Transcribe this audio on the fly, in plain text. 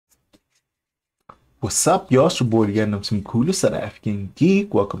What's up, y'all? It's your boy again. I'm some coolest African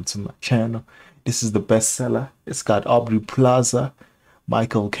geek. Welcome to my channel. This is the bestseller. It's got Aubrey Plaza,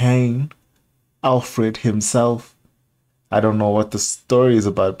 Michael Caine, Alfred himself. I don't know what the story is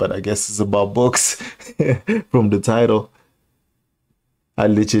about, but I guess it's about books from the title. I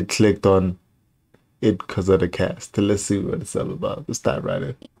legit clicked on it because of the cast. So let's see what it's all about. Let's dive right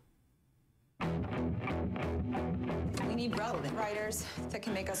in. We need relevant writers that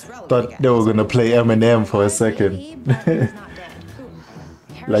can make us relevant Thought again. they were gonna play Eminem for a second.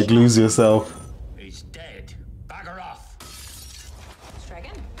 Like Lose Yourself. He's dead. Bugger off.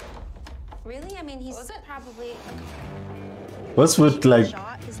 Dragon? Really? I mean, he's probably... What's with like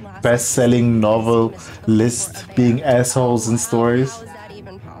best-selling novel list being assholes in stories? How is that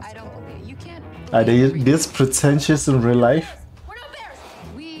even possible? I don't believe you can't. Are they this pretentious in real life? We're not bears.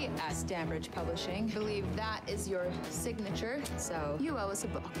 We at Stanbridge Publishing believe that is your signature, so you owe us a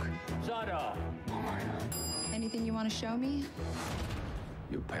book. Shut up. Anything you want to show me?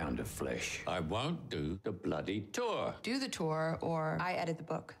 You pound of flesh. I won't do the bloody tour. Do the tour, or I edit the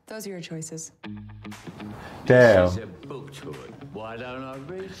book. Those are your choices. It's Damn. a book tour. Why don't I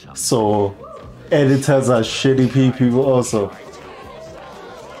read something? So editors are shitty people also.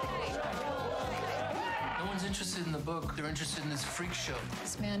 No one's interested in the book. They're interested in this freak show.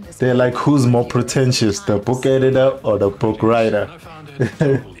 This man is. They're like, who's more pretentious, the book editor or the book writer? I found it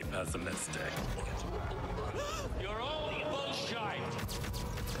totally pessimistic. You're all bullshit.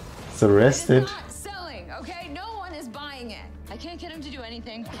 It's arrested. It's not selling, okay? No one is buying it. I can't get him to do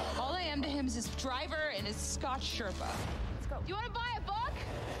anything. All I am to him is his driver and his Scotch Sherpa. Let's go. You want to buy a book?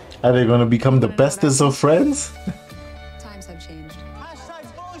 Are they gonna become the bestest of friends? Times have changed.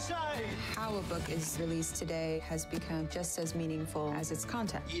 How a book is released today has become just as meaningful as its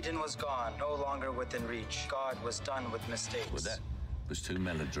content. Eden was gone, no longer within reach. God was done with mistakes. Well, that was too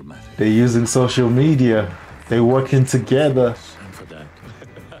melodramatic. They're using social media. They're working together. And for that,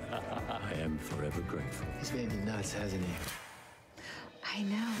 I am forever grateful. He's made me nuts, hasn't he? I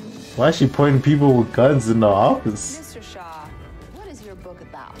know. Why is she pointing people with guns in the office? Mr. Shaw, what is your book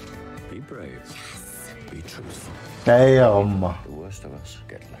about? Be brave. Yes. Be truthful. Damn. The worst of us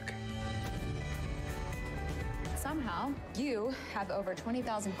get lucky. Somehow, you have over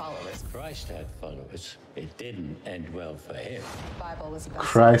 20,000 followers. Christ had followers. It didn't end well for him. The Bible was about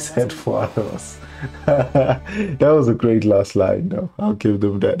Christ had followers. That was a great last line, though. I'll give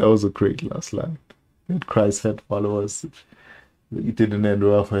them that. That was a great last line. That Christ had followers. It didn't end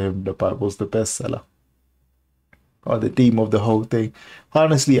well for him. The Bible's the bestseller. Or the theme of the whole thing.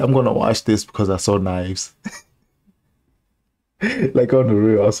 Honestly, I'm gonna watch this because I saw Knives. Like on the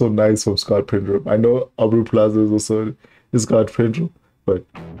real, I saw Knives from Scott Pilgrim. I know Aubrey Plaza is also Scott Pilgrim, but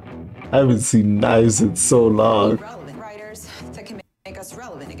I haven't seen Knives in so long. relevant writers that can make us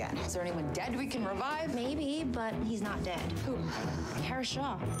relevant again. Is there anyone dead we can revive? Maybe, but he's not dead. Who? Harris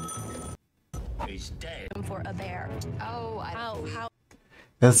Shaw. He's dead. For a bear. Oh, How?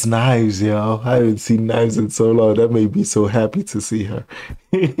 That's Knives, yo. I haven't seen Knives in so long. That made me so happy to see her.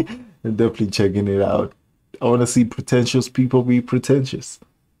 I'm definitely checking it out. I want to see pretentious people be pretentious.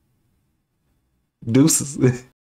 Deuces.